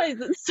realised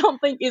that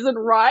something isn't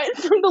right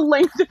from the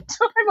length of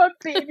time I've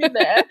been in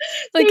there.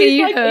 Like, so are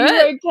you hurt?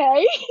 Are you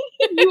okay?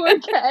 You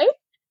okay?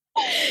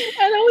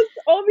 And I was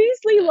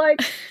obviously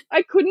like,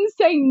 I couldn't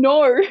say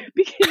no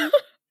because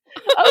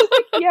I was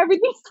like, yeah,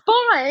 everything's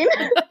fine.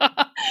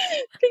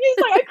 Because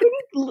like I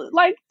couldn't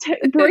like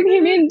bring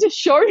him in to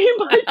show him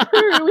my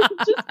poo.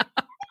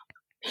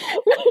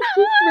 We've just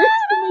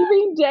recently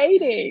been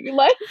dating.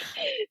 Like,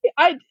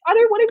 I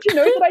don't want him to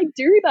know that I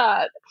do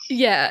that.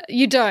 Yeah,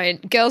 you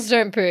don't. Girls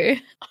don't poo.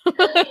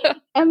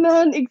 And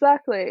then,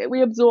 exactly,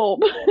 we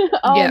absorb.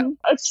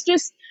 It's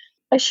just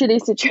a shitty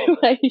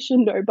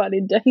situation, no pun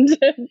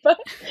intended. But,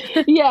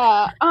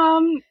 yeah.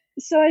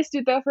 So I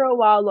stood there for a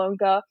while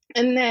longer.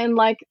 And then,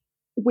 like,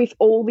 with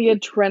all the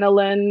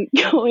adrenaline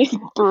going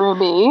through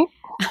me,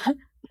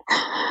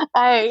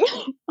 I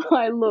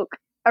look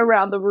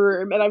around the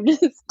room and I'm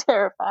just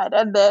terrified,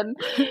 and then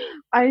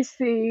I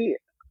see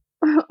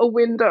a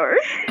window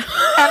and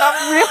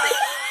I'm really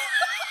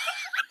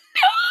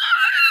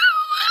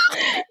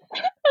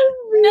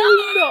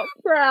not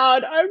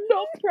proud. I'm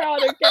not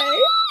proud, okay?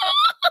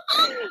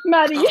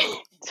 Maddie,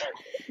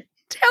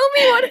 tell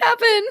me what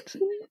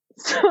happened.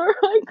 So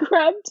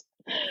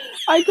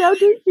I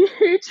grabbed a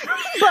huge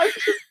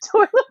bunch of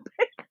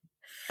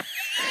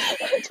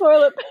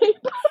toilet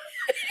paper.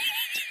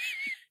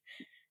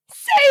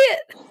 Say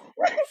it.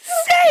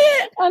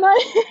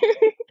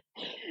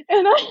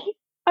 And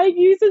I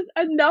use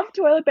enough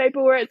toilet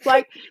paper where it's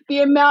like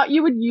the amount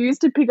you would use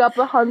to pick up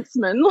a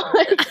huntsman,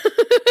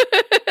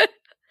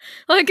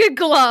 like a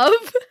glove,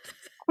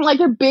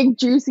 like a big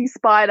juicy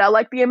spider,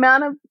 like the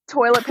amount of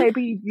toilet paper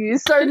you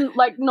use, so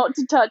like not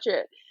to touch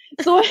it.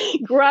 So I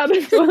grab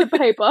a toilet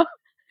paper,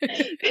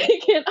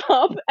 pick it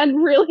up,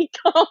 and really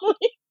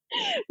calmly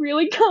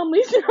really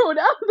calmly throw it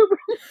out the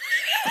window.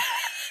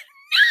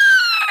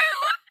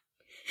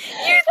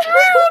 You threw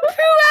a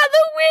poo out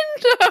the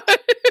window.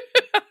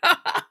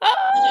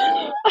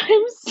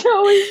 I'm so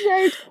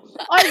ashamed.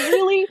 I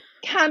really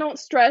cannot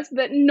stress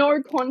that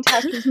no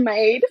contact was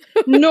made.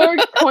 No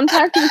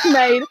contact was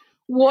made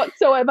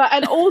whatsoever.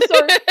 And also,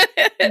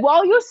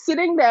 while you're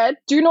sitting there,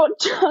 do not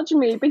judge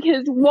me,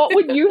 because what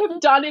would you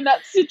have done in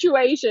that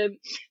situation?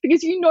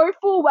 Because you know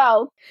full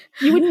well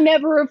you would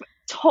never have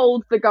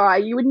told the guy.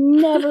 You would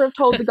never have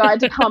told the guy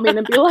to come in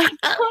and be like,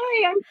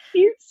 "Hi, I'm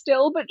cute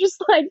still, but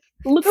just like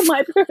look at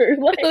my poo."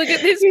 Like, look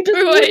at this you just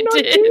poo would I not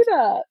did. do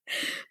that.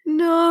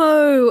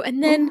 No.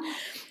 And then,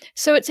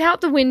 so it's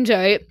out the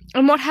window,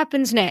 and what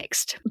happens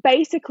next?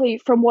 Basically,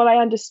 from what I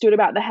understood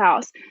about the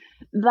house,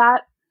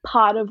 that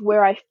part of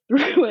where I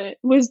threw it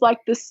was like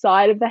the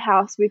side of the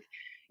house with,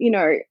 you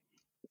know,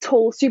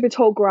 super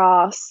tall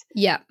grass.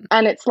 Yeah.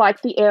 And it's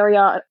like the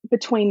area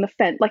between the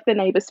fence, like the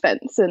neighbor's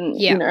fence, and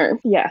you know,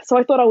 so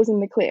I thought I was in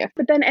the clear.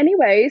 But then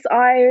anyways,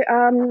 I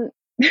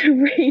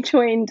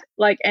rejoined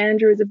like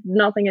Andrew as if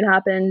nothing had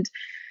happened.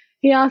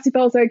 He asked if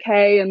I was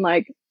okay and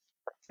like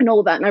and all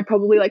of that, and I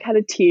probably like had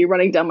a tear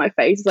running down my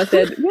face as I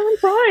said, "Yeah, I'm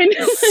fine."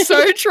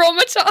 So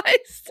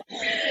traumatized.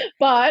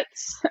 But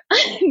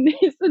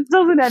it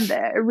doesn't end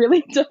there. It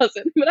really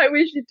doesn't. But I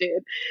wish it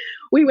did.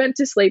 We went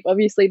to sleep,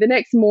 obviously. The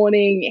next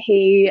morning,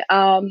 we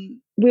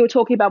were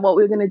talking about what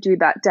we were going to do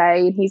that day,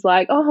 and he's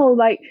like, "Oh,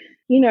 like,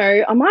 you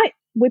know, I might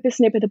whip a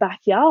snip of the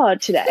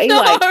backyard today."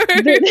 No. Like,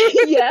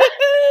 yeah.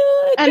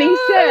 And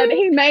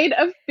he made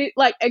a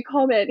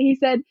comment. He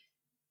said,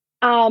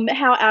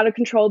 how out of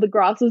control the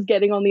grass was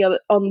getting on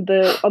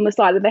the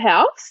side of the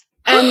house.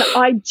 And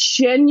I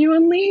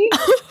genuinely,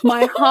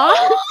 my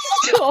heart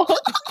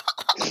stopped.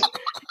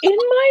 In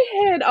my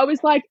head, I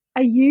was like,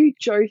 "Are you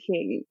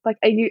joking? Like,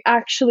 are you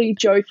actually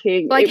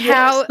joking?" Like,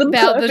 how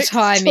about the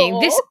timing?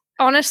 storm. This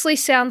honestly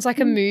sounds like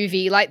a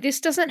movie. Like, this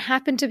doesn't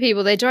happen to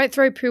people. They don't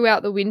throw poo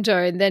out the window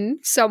and then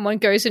someone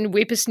goes and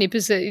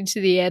whippersnippers it into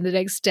the air the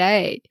next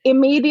day.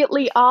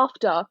 Immediately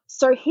after.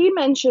 So he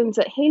mentions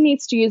that he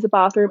needs to use the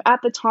bathroom. At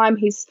the time,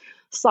 his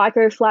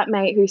psycho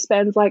flatmate, who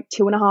spends like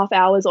 2.5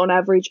 hours on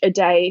average a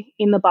day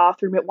in the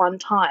bathroom at one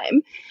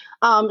time,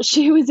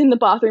 she was in the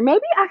bathroom.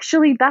 Maybe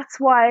actually that's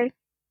why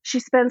she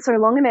spent so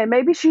long in there.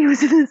 Maybe she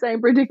was in the same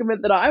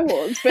predicament that I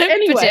was. But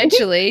anyway.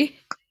 Potentially.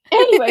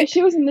 Anyway,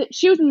 she was in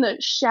the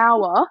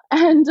shower,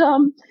 and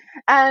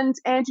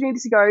Andrew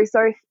needed to go,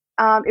 so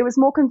it was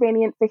more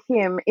convenient for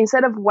him,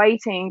 instead of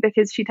waiting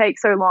because she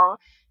takes so long,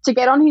 to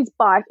get on his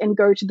bike and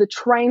go to the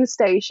train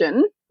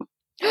station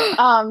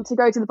to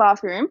go to the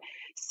bathroom.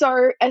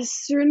 So as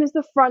soon as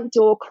the front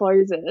door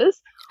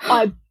closes,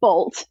 I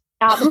bolt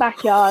out the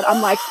backyard.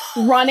 I'm like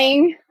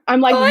running. I'm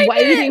like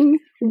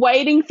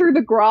wading through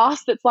the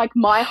grass that's like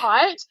my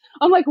height.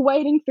 I'm like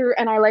wading through,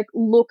 and I like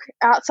look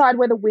outside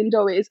where the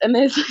window is, and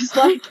there's this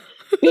like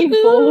big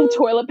ball of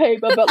toilet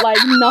paper, but like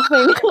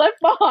nothing left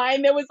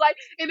behind. There was like,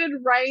 it had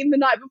rained the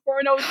night before,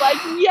 and I was like,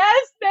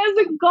 "Yes,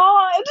 there's a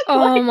God." Oh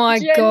like, my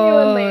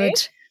genuinely.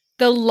 God.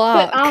 The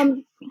luck. But,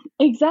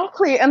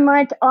 exactly. And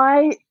like,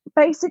 I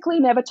basically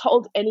never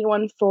told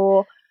anyone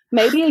for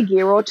maybe a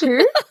year or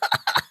two.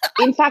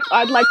 In fact,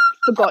 I'd like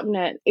forgotten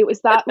it. It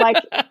was that like,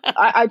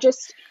 I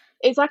just,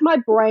 it's like my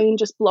brain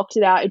just blocked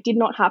it out. It did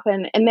not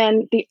happen. And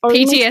then the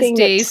only thing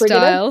that PTSD triggered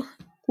style.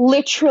 it,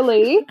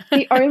 literally,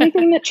 the only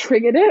thing that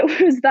triggered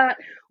it was that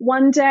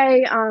one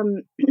day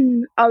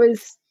I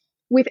was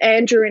with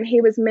Andrew, and he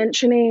was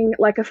mentioning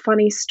like a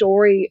funny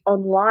story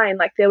online.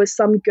 Like, there was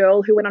some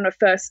girl who went on a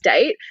first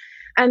date,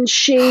 and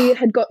she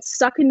had got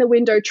stuck in the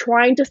window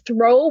trying to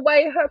throw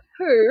away her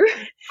poo,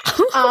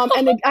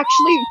 and had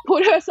actually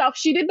put herself,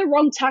 she did the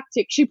wrong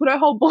tactic. She put her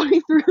whole body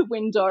through the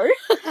window,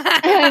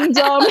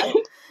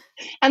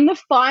 and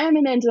the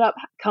fireman ended up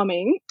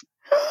coming,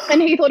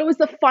 and he thought it was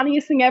the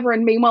funniest thing ever.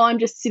 And meanwhile, I'm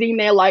just sitting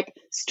there like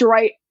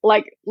straight,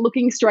 like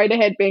looking straight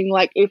ahead, being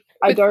like, if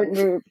I don't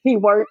move, he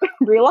won't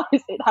realize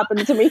it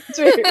happened to me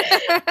too.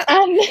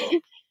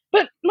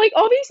 But, like,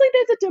 obviously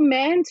there's a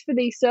demand for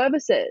these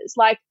services.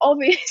 Like,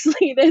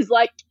 obviously there's,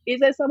 like,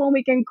 is there someone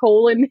we can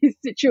call in this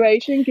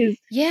situation? Cause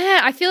yeah,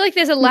 I feel like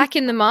there's a lack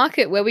in the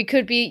market where we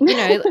could be, you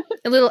know,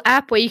 a little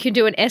app where you can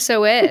do an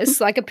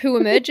SOS, like a poo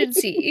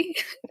emergency.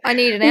 I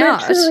need an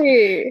out.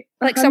 Literally,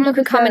 like, someone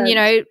could come and, you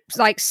know,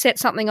 like set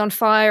something on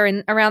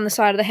fire around the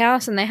side of the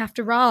house, and they have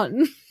to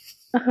run.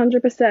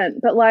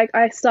 100%. But, like,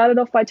 I started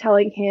off by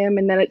telling him,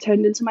 and then it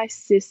turned into my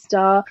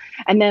sister,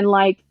 and then,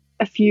 like,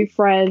 a few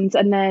friends,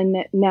 and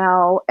then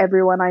now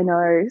everyone I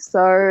know.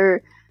 So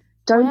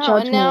don't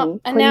judge me.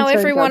 And Please now don't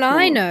everyone judge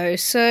I me. know.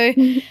 So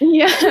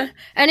yeah.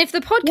 And if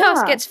the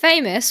podcast gets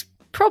famous,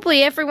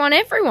 probably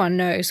everyone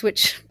knows,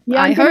 which yeah,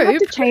 I I'm gonna hope.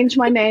 have to change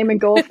my name and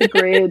go off the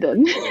grid,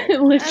 and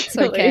literally. That's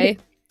okay.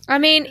 I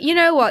mean, you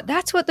know what?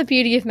 That's what the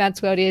beauty of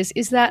Mads World is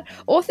that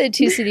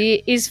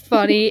authenticity is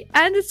funny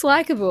and it's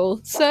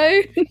likable. So,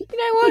 you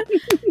know what?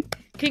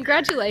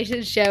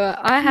 Congratulations, Gemma.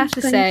 I have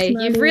to say,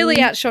 Maddie. you've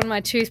really outshone my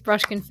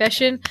toothbrush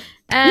confession,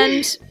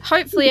 and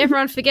hopefully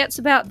everyone forgets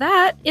about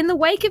that in the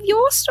wake of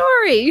your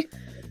story.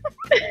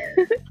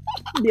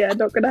 Yeah,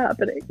 not gonna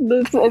happen.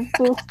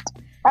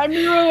 I'm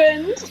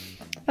ruined.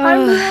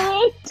 I'm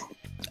ruined.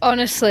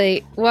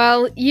 Honestly,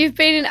 well, you've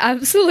been an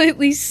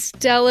absolutely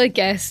stellar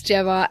guest,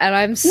 Gemma, and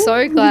I'm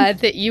so glad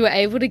that you were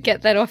able to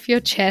get that off your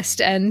chest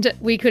and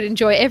we could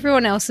enjoy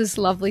everyone else's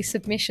lovely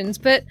submissions.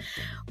 But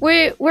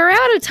we're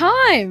out of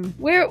time.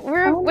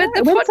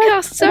 The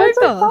podcast's over.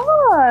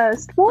 So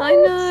fast. What? I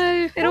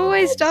know, it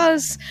always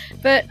does.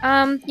 But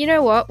you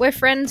know what? We're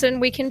friends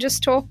and we can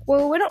just talk.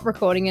 Well, we're not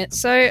recording it,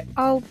 so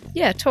I'll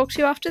talk to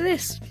you after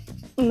this.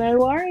 No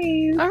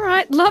worries. All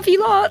right, love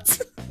you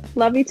lots.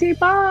 Love you too.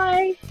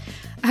 Bye.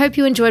 I hope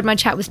you enjoyed my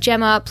chat with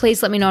Gemma.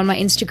 Please let me know on my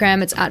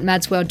Instagram. It's at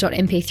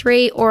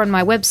madsworld.mp3 or on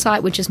my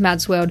website, which is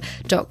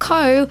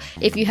madsworld.co,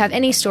 if you have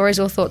any stories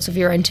or thoughts of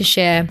your own to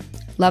share.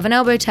 Love and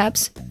elbow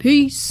taps.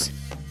 Peace.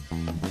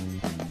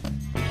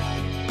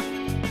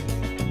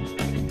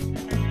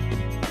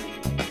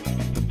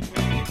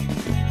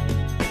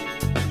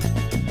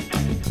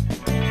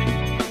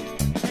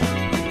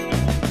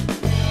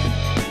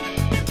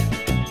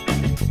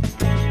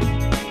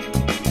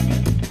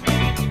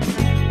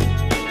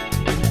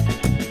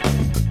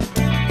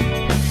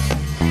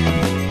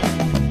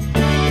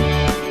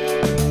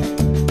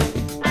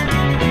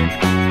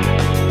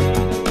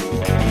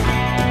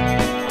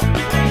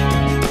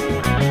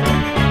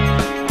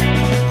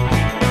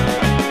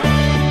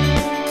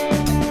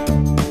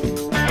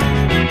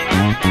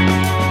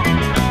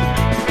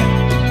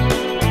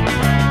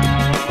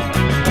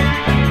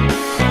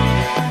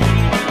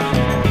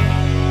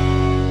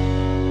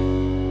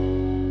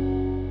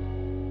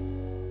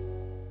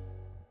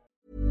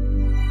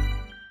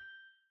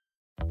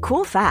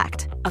 Cool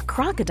fact, a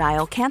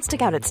crocodile can't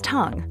stick out its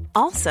tongue.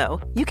 Also,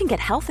 you can get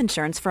health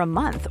insurance for a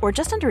month or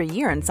just under a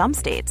year in some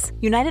states.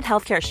 United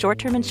Healthcare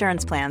short-term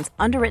insurance plans,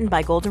 underwritten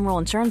by Golden Rule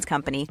Insurance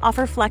Company,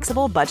 offer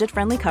flexible,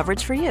 budget-friendly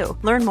coverage for you.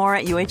 Learn more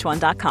at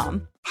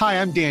uh1.com.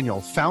 Hi, I'm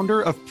Daniel,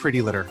 founder of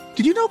Pretty Litter.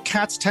 Did you know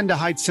cats tend to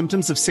hide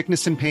symptoms of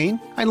sickness and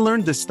pain? I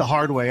learned this the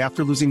hard way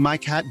after losing my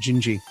cat,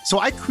 Gingy. So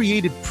I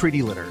created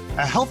Pretty Litter,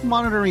 a health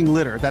monitoring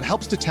litter that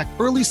helps detect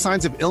early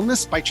signs of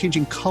illness by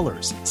changing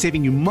colors,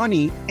 saving you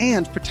money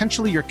and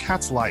potentially your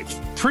cat's life.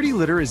 Pretty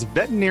Litter is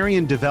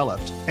veterinarian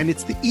developed, and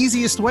it's the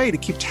easiest way to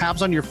keep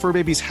tabs on your fur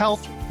baby's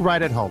health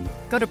right at home.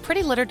 Go to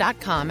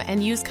prettylitter.com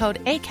and use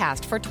code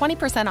ACAST for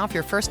 20% off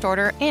your first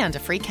order and a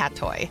free cat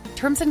toy.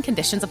 Terms and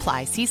conditions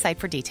apply. See site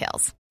for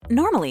details.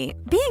 Normally,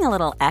 being a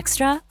little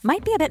extra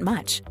might be a bit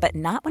much, but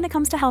not when it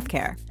comes to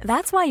healthcare.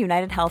 That's why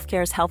United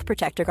Healthcare's Health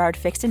Protector Guard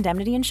fixed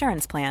indemnity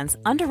insurance plans,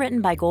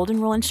 underwritten by Golden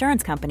Rule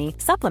Insurance Company,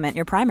 supplement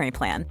your primary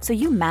plan so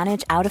you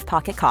manage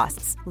out-of-pocket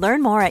costs.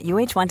 Learn more at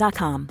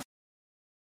uh1.com.